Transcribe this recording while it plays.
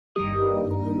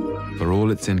For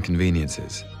all its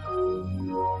inconveniences,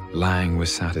 Lang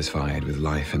was satisfied with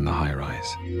life in the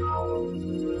high-rise,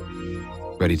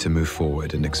 ready to move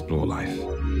forward and explore life.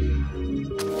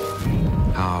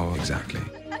 How exactly?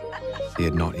 He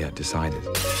had not yet decided.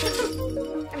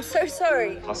 I'm so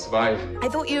sorry. I'll survive. I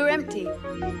thought you were empty.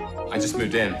 I just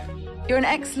moved in. You're an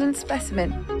excellent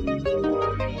specimen.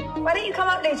 Why don't you come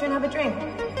up later and have a drink?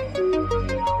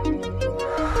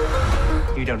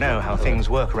 You don't know how things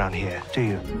work around here, do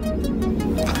you?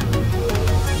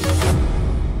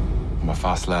 I'm a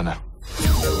fast learner.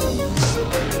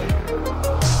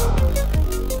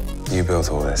 You built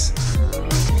all this.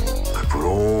 I put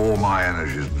all my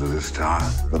energies into this tower,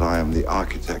 but I am the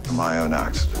architect of my own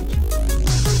accident.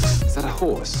 Is that a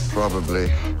horse?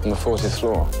 Probably. On the 40th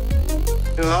floor.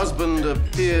 Your husband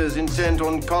appears intent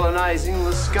on colonizing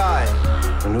the sky.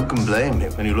 And who can blame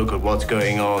him when you look at what's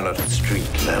going on at street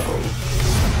level?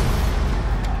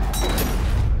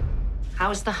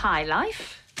 How's the high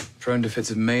life? Prone to fits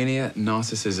of mania,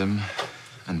 narcissism,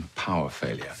 and power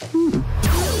failure.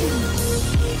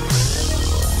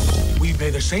 We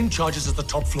pay the same charges as the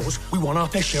top floors. We want our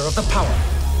fair share of the power.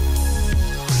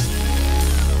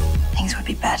 Things would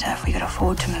be better if we could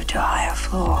afford to move to a higher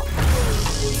floor.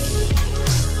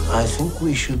 I think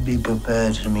we should be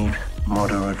prepared to meet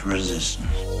moderate resistance.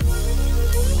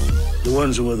 The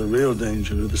ones who are the real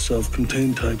danger are the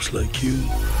self-contained types like you.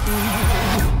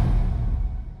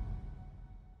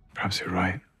 Perhaps you're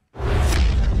right.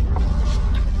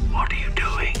 What are you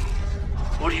doing?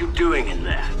 What are you doing in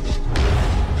there?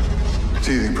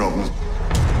 Teething problems.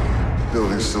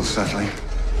 Building's still settling.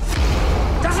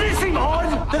 Doesn't it seem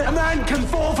odd that a man can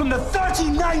fall from the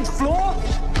 39th floor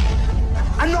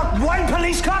and not one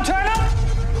police car turn up?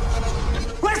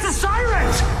 Where's the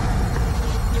sirens?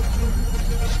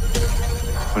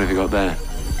 What have you got there?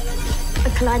 A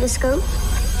kaleidoscope.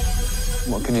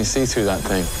 What can you see through that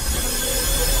thing?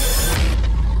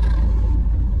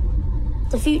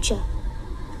 The future.